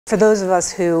For those of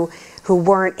us who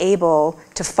weren't able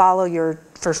to follow your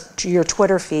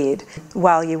Twitter feed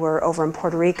while you were over in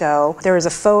Puerto Rico, there is a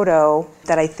photo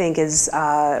that I think is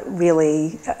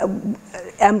really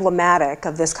emblematic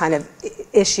of this kind of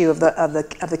issue of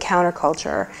the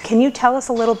counterculture. Can you tell us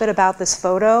a little bit about this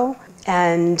photo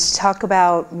and talk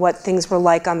about what things were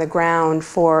like on the ground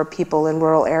for people in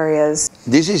rural areas?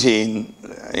 This is in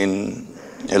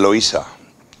Eloísa,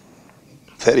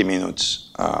 30 minutes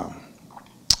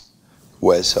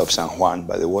west of San Juan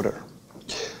by the water.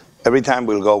 Every time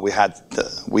we'll go,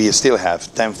 we still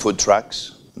have 10 food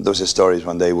trucks. Those stories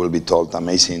one day will be told,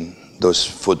 amazing, those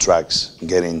food trucks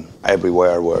getting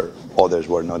everywhere where others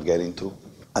were not getting to.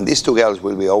 And these two girls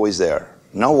will be always there,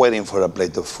 not waiting for a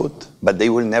plate of food, but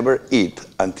they will never eat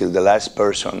until the last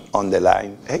person on the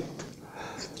line ate.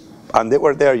 And they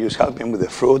were there just helping with the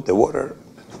fruit, the water.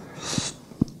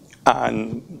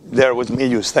 And there was me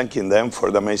just thanking them for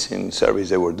the amazing service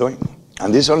they were doing.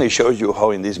 And this only shows you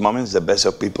how in these moments the best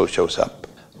of people shows up.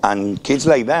 And kids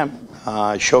like them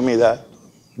show me that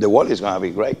the world is going to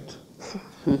be great.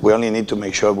 We only need to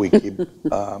make sure we keep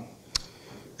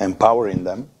empowering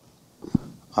them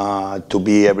to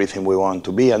be everything we want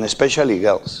to be, and especially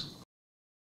girls.